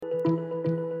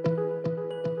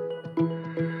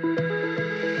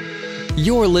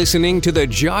You're listening to the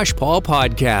Josh Paul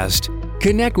Podcast.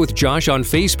 Connect with Josh on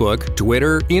Facebook,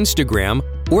 Twitter, Instagram,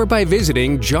 or by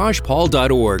visiting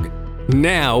joshpaul.org.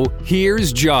 Now,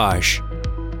 here's Josh.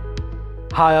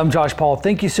 Hi, I'm Josh Paul.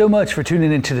 Thank you so much for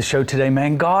tuning into the show today,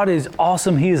 man. God is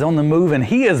awesome. He is on the move and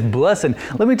He is blessing.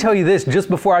 Let me tell you this, just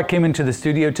before I came into the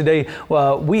studio today,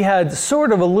 we had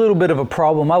sort of a little bit of a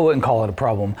problem. I wouldn't call it a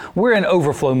problem. We're in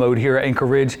overflow mode here at Anchor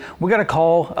Ridge. We got a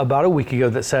call about a week ago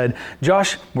that said,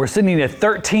 Josh, we're sending you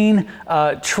 13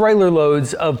 trailer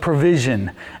loads of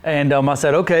provision. And I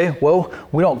said, okay, well,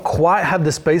 we don't quite have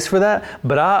the space for that,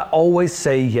 but I always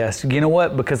say yes. You know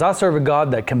what? Because I serve a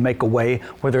God that can make a way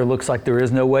where there looks like there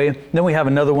is no way. Then we have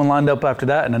another one lined up after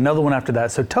that and another one after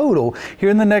that. So total, here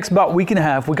in the next about week and a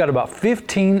half, we got about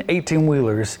 15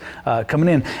 18-wheelers coming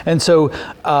in. And so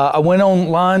I went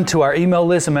online to our email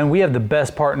list, and man, we have the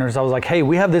best partners. I was like, hey,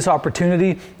 we have this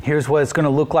opportunity. Here's what it's going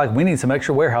to look like. We need some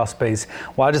extra warehouse space.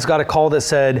 Well, I just got a call that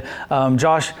said,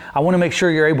 Josh, I want to make sure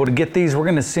you're able to get these. We're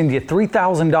going to send you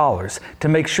 $3,000 to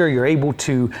make sure you're able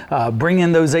to bring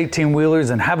in those 18-wheelers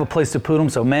and have a place to put them.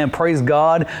 So man, praise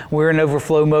God, we're in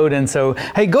overflow mode. And so,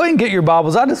 hey, go ahead and get your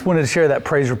Bibles. I just wanted to share that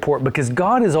praise report because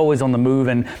God is always on the move,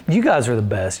 and you guys are the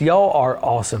best. Y'all are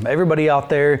awesome. Everybody out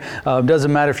there,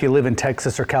 doesn't matter if you live in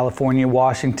Texas or California,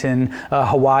 Washington,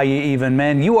 Hawaii even,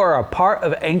 man, you are a part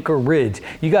of Anchor Ridge.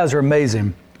 You guys are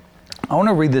amazing. I want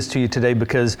to read this to you today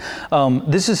because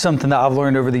this is something that I've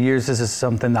learned over the years. This is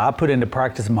something that I put into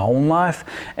practice in my own life.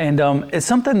 And it's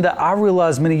something that I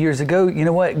realized many years ago. You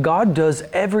know what? God does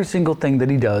every single thing that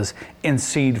He does in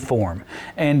seed form.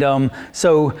 And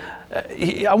so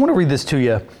I want to read this to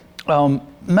you.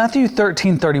 Matthew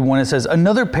 13:31, it says,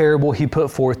 another parable He put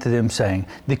forth to them, saying,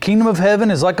 the kingdom of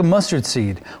heaven is like a mustard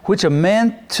seed, which a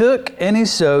man took and he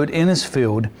sowed in his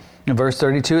field. In verse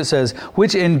 32, it says,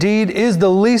 which indeed is the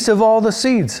least of all the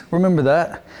seeds. Remember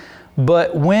that.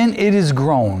 But when it is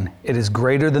grown, it is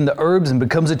greater than the herbs and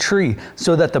becomes a tree,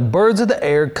 so that the birds of the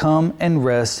air come and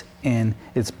rest in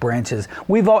its branches.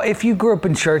 If you grew up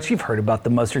in church, you've heard about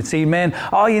the mustard seed, man.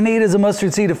 All you need is a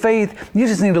mustard seed of faith. You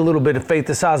just need a little bit of faith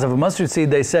the size of a mustard seed,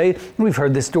 they say. We've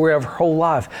heard this story our whole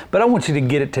life. But I want you to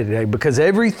get it today, because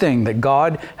everything that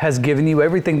God has given you,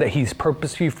 everything that He's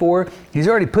purposed you for, He's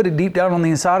already put it deep down on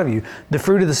the inside of you. The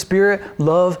fruit of the Spirit,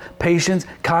 love, patience,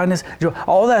 kindness, joy,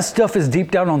 all that stuff is deep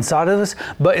down on the inside of us,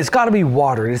 but it's got to be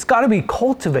watered. It's got to be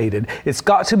cultivated. It's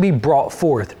got to be brought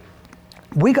forth.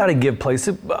 We got to give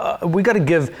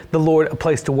the Lord a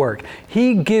place to work.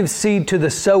 He gives seed to the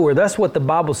sower. That's what the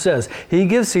Bible says. He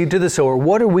gives seed to the sower.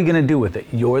 What are we going to do with it?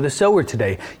 You're the sower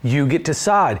today. You get to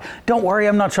decide. Don't worry,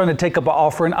 I'm not trying to take up an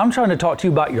offering. I'm trying to talk to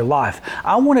you about your life.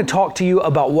 I want to talk to you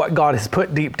about what God has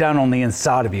put deep down on the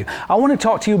inside of you. I want to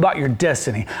talk to you about your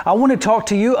destiny. I want to talk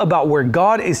to you about where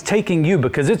God is taking you,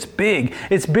 because it's big.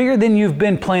 It's bigger than you've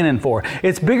been planning for.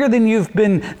 It's bigger than you've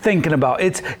been thinking about.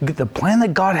 It's the plan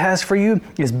that God has for you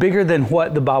is bigger than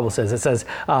what the Bible says. It says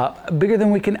bigger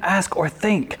than we can ask or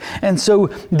think. And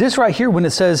so this right here, when it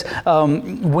says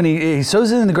when he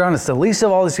sows it in the ground, it's the least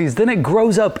of all the seeds, then it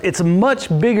grows up. It's much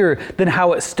bigger than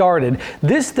how it started.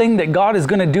 This thing that God is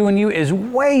going to do in you is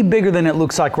way bigger than it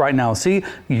looks like right now. See,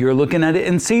 you're looking at it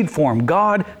in seed form.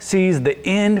 God sees the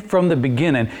end from the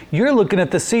beginning. You're looking at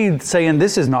the seed saying,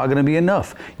 this is not going to be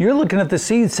enough. You're looking at the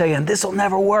seed saying, this will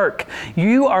never work.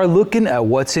 You are looking at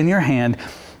what's in your hand,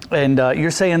 and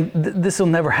you're saying, this will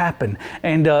never happen.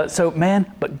 And so,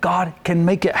 man, but God can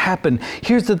make it happen.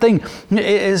 Here's the thing.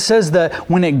 It says that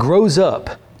when it grows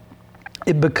up,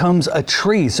 it becomes a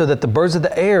tree so that the birds of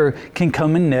the air can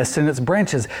come and nest in its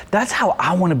branches. That's how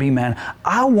I want to be, man.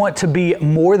 I want to be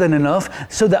more than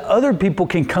enough so that other people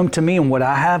can come to me and what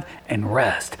I have and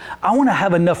rest. I want to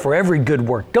have enough for every good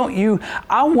work, don't you?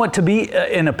 I want to be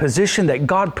in a position that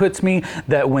God puts me,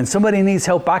 that when somebody needs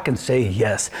help, I can say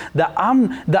yes. That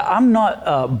I'm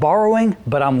not borrowing,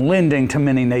 but I'm lending to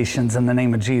many nations in the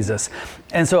name of Jesus.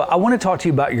 And so I want to talk to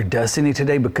you about your destiny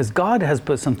today, because God has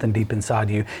put something deep inside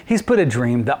you. He's put a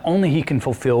dream that only He can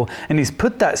fulfill, and He's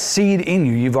put that seed in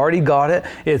you. You've already got it.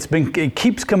 It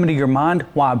keeps coming to your mind.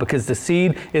 Why? Because the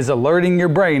seed is alerting your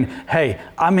brain, hey,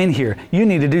 I'm in here. You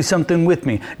need to do something with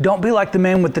me. Don't be like the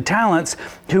man with the talents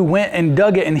who went and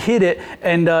dug it and hid it,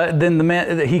 and then the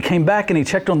man, he came back and he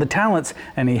checked on the talents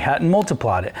and he hadn't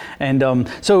multiplied it. And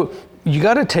so you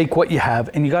got to take what you have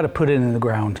and you got to put it in the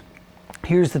ground.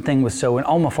 Here's the thing with sowing.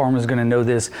 All my farmers are going to know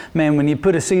this. Man, when you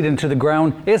put a seed into the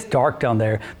ground, it's dark down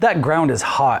there. That ground is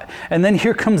hot. And then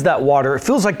here comes that water. It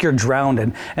feels like you're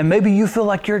drowning. And maybe you feel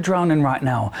like you're drowning right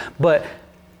now. But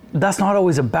that's not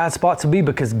always a bad spot to be,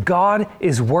 because God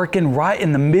is working right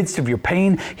in the midst of your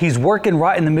pain. He's working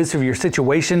right in the midst of your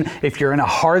situation. If you're in a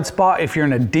hard spot, if you're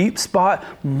in a deep spot,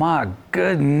 my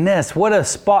goodness, what a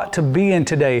spot to be in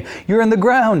today. You're in the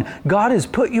ground. God has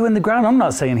put you in the ground. I'm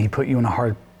not saying He put you in a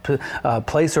hard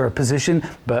place or a position,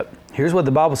 but here's what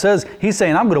the Bible says. He's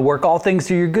saying, I'm going to work all things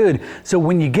to your good. So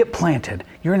when you get planted,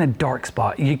 you're in a dark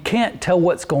spot. You can't tell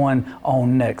what's going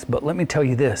on next. But let me tell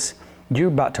you this. You're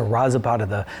about to rise up out of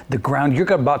the ground. You're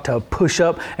about to push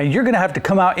up, and you're going to have to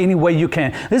come out any way you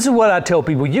can. This is what I tell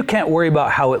people. You can't worry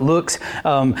about how it looks.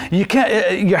 You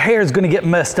can't. Your hair is going to get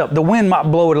messed up. The wind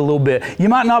might blow it a little bit. You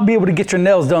might not be able to get your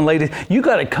nails done, ladies. You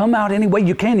got to come out any way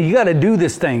you can. You got to do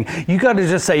this thing. You got to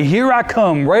just say, here I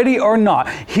come, ready or not.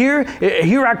 Here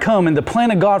I come in the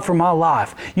plan of God for my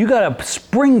life. You got to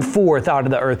spring forth out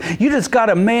of the earth. You just got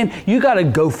to, you got to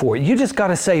go for it. You just got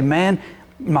to say, man,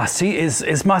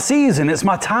 it's my season. It's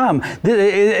my time.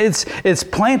 It's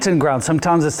planting ground.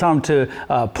 Sometimes it's time to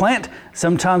plant.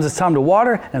 Sometimes it's time to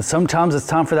water. And sometimes it's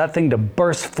time for that thing to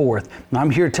burst forth. And I'm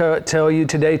here to tell you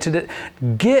today,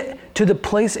 get to the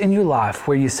place in your life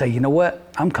where you say, you know what?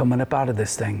 I'm coming up out of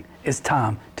this thing. It's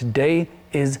time. Today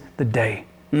is the day.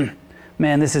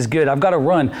 Man, this is good. I've got to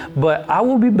run, but I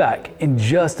will be back in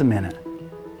just a minute.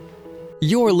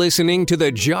 You're listening to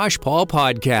the Josh Paul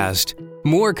Podcast.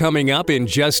 More coming up in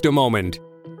just a moment.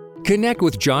 Connect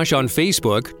with Josh on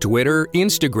Facebook, Twitter,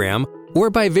 Instagram, or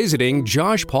by visiting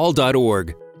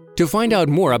joshpaul.org. To find out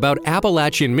more about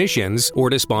Appalachian missions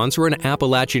or to sponsor an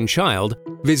Appalachian child,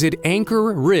 visit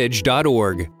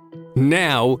anchorridge.org.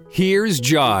 Now, here's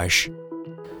Josh.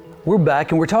 We're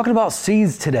back, and we're talking about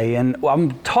seeds today, and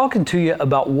I'm talking to you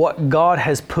about what God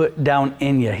has put down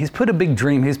in you. He's put a big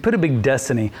dream. He's put a big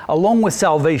destiny, along with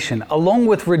salvation, along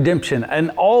with redemption, and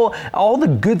all the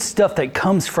good stuff that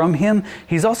comes from Him.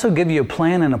 He's also given you a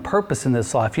plan and a purpose in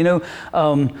this life. You know,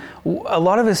 a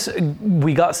lot of us,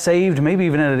 we got saved maybe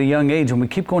even at a young age, and we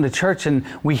keep going to church, and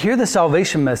we hear the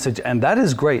salvation message, and that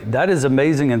is great. That is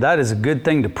amazing, and that is a good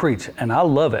thing to preach, and I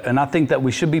love it, and I think that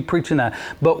we should be preaching that.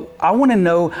 But I want to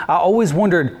know, I always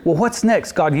wondered, well, what's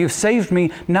next? God, you've saved me.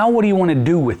 Now what do you want to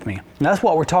do with me? And that's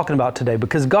what we're talking about today,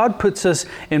 because God puts us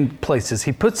in places.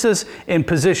 He puts us in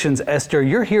positions. Esther,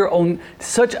 you're here on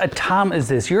such a time as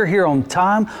this. You're here on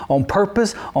time, on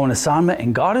purpose, on assignment,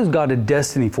 and God has got a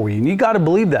destiny for you. And you got to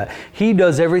believe that. He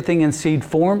does everything in seed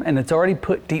form, and it's already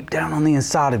put deep down on the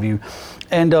inside of you.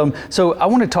 And so I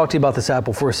want to talk to you about this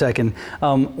apple for a second.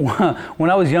 When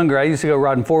I was younger, I used to go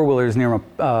riding four-wheelers near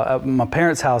my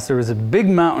parents' house. There was a big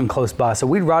mountain close by, so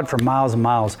we'd ride for miles and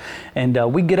miles. And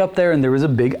we'd get up there, and there was a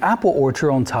big apple orchard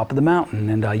on top of the mountain.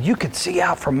 And you could see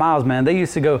out for miles, man. They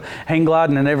used to go hang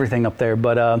gliding and everything up there.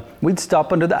 But we'd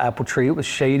stop under the apple tree. It was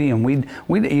shady, and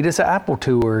we'd eat us an apple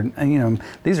too. And, you know,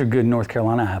 these are good North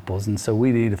Carolina apples, and so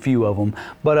we'd eat a few of them.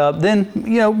 But then,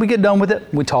 you know, we get done with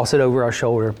it. We toss it over our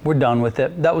shoulder. We're done with it.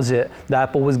 That was it. The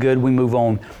apple was good. We move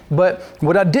on. But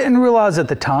what I didn't realize at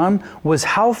the time was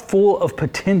how full of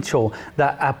potential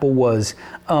that apple was.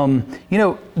 You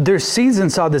know, there's seeds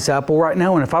inside this apple right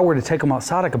now, and if I were to take them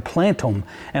outside, I could plant them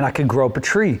and I could grow up a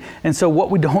tree. And so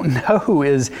what we don't know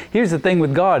is, here's the thing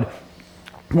with God.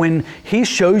 When He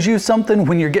shows you something,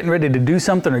 when you're getting ready to do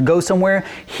something or go somewhere,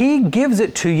 He gives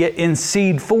it to you in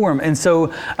seed form. And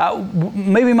so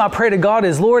maybe my prayer to God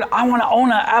is, Lord, I want to own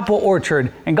an apple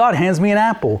orchard. And God hands me an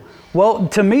apple. Well,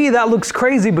 to me, that looks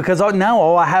crazy because now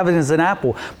all I have is an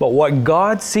apple. But what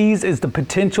God sees is the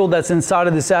potential that's inside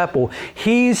of this apple.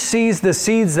 He sees the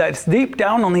seeds that's deep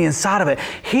down on the inside of it.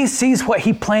 He sees what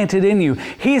He planted in you.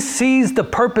 He sees the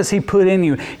purpose He put in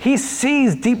you. He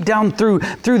sees deep down through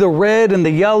the red and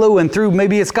the yellow and through,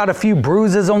 maybe it's got a few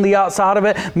bruises on the outside of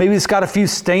it. Maybe it's got a few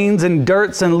stains and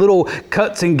dirts and little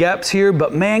cuts and gaps here.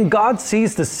 But man, God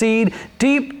sees the seed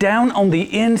deep down on the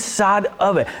inside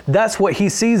of it. That's what He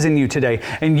sees in you today.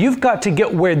 And you've got to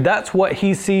get where that's what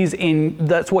He sees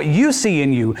that's what you see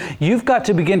in you. You've got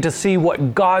to begin to see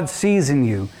what God sees in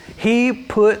you. He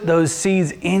put those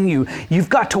seeds in you. You've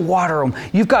got to water them.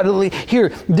 You've got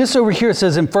to, this over here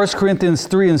says in 1 Corinthians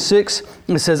 3:6,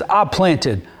 it says, I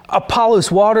planted,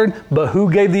 Apollos watered, but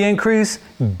who gave the increase?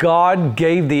 God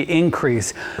gave the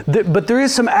increase. But there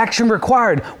is some action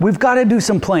required. We've got to do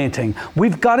some planting.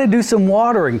 We've got to do some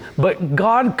watering. But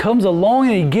God comes along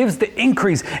and He gives the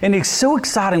increase. And it's so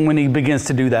exciting when He begins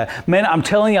to do that. Man, I'm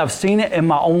telling you, I've seen it in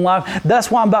my own life. That's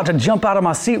why I'm about to jump out of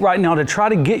my seat right now to try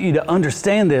to get you to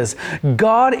understand this.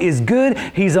 God is good.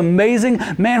 He's amazing.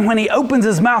 Man, when He opens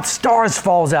His mouth, stars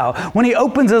falls out. When He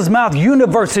opens His mouth,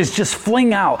 universes just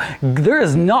fling out. There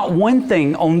is not one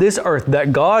thing on this earth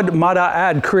that God, might I add,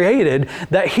 had created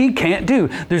that He can't do.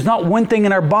 There's not one thing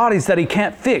in our bodies that He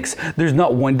can't fix. There's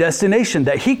not one destination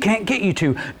that He can't get you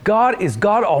to. God is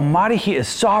God Almighty. He is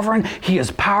sovereign. He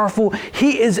is powerful.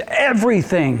 He is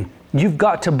everything. You've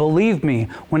got to believe me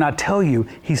when I tell you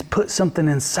He's put something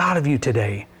inside of you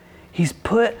today. He's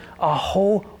put a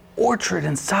whole orchard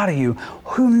inside of you.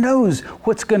 Who knows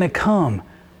what's going to come?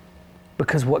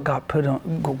 Because what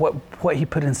He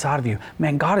put inside of you.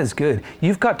 Man, God is good.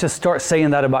 You've got to start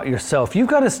saying that about yourself. You've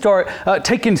got to start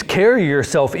taking care of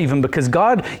yourself even, because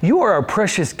God, you are a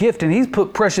precious gift and He's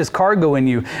put precious cargo in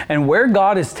you. And where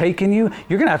God is taking you,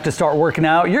 you're going to have to start working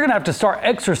out. You're going to have to start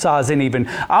exercising even.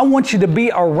 I want you to be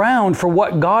around for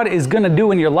what God is going to do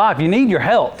in your life. You need your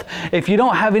health. If you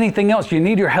don't have anything else, you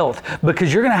need your health,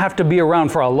 because you're going to have to be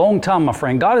around for a long time, my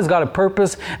friend. God has got a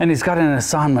purpose and He's got an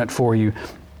assignment for you.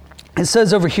 It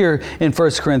says over here in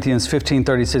 1 Corinthians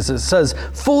 15:36, it says,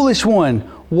 "Foolish one,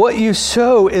 what you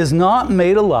sow is not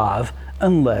made alive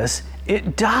unless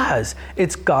it dies."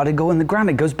 It's got to go in the ground.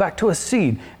 It goes back to a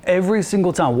seed every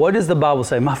single time. What does the Bible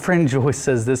say? My friend Joyce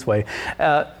says this way,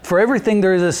 for everything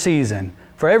there is a season.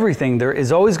 For everything there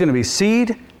is always going to be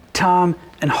seed, time,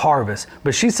 and harvest.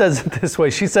 But she says it this way.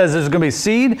 She says there's going to be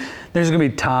seed, there's going to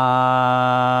be time,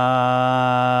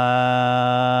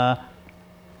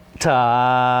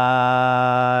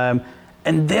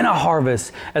 and then a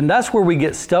harvest. And that's where we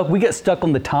get stuck. We get stuck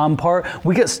on the time part.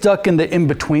 We get stuck in the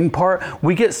in-between part.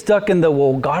 We get stuck in the,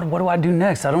 well, God, what do I do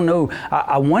next? I don't know.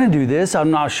 I want to do this. I'm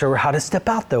not sure how to step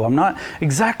out though. I'm not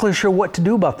exactly sure what to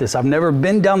do about this. I've never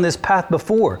been down this path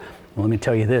before. Well, let me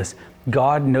tell you this.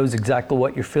 God knows exactly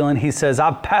what you're feeling. He says,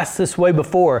 I've passed this way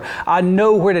before. I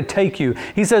know where to take you.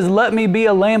 He says, let me be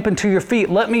a lamp unto your feet.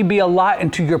 Let me be a light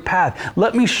into your path.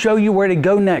 Let me show you where to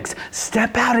go next.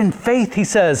 Step out in faith, he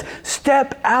says.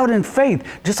 Step out in faith.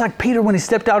 Just like Peter, when he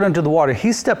stepped out into the water,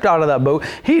 he stepped out of that boat.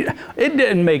 It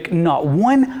didn't make not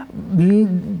one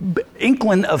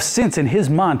inkling of sense in his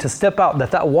mind to step out,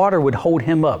 that water would hold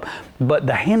him up. But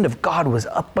the hand of God was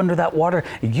up under that water.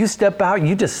 You step out,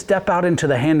 you just step out into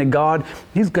the hand of God.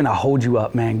 He's going to hold you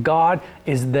up, man. God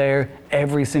is there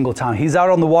every single time. He's out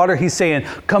on the water. He's saying,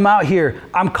 come out here.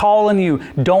 I'm calling you.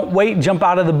 Don't wait. Jump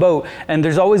out of the boat. And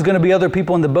there's always going to be other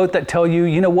people in the boat that tell you,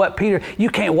 you know what, Peter, you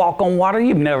can't walk on water.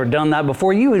 You've never done that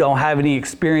before. You don't have any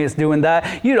experience doing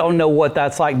that. You don't know what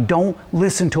that's like. Don't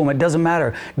listen to them. It doesn't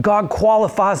matter. God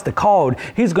qualifies the called.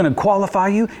 He's going to qualify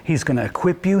you. He's going to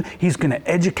equip you. He's going to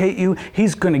educate you.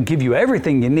 He's going to give you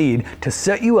everything you need to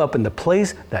set you up in the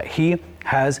place that He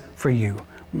has for you.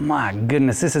 My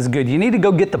goodness, this is good. You need to go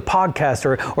get the podcast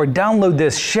or download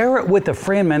this. Share it with a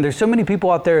friend, man. There's so many people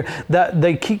out there that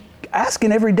they keep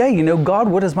asking every day, you know, God,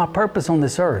 what is my purpose on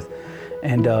this earth?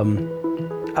 And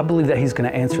I believe that He's going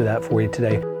to answer that for you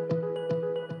today.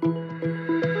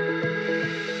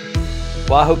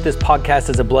 Well, I hope this podcast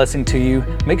is a blessing to you.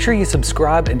 Make sure you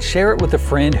subscribe and share it with a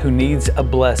friend who needs a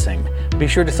blessing. Be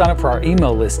sure to sign up for our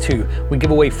email list too. We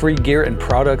give away free gear and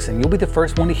products, and you'll be the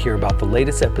first one to hear about the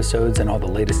latest episodes and all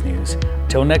the latest news.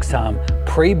 Till next time,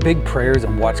 pray big prayers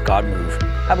and watch God move.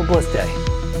 Have a blessed day.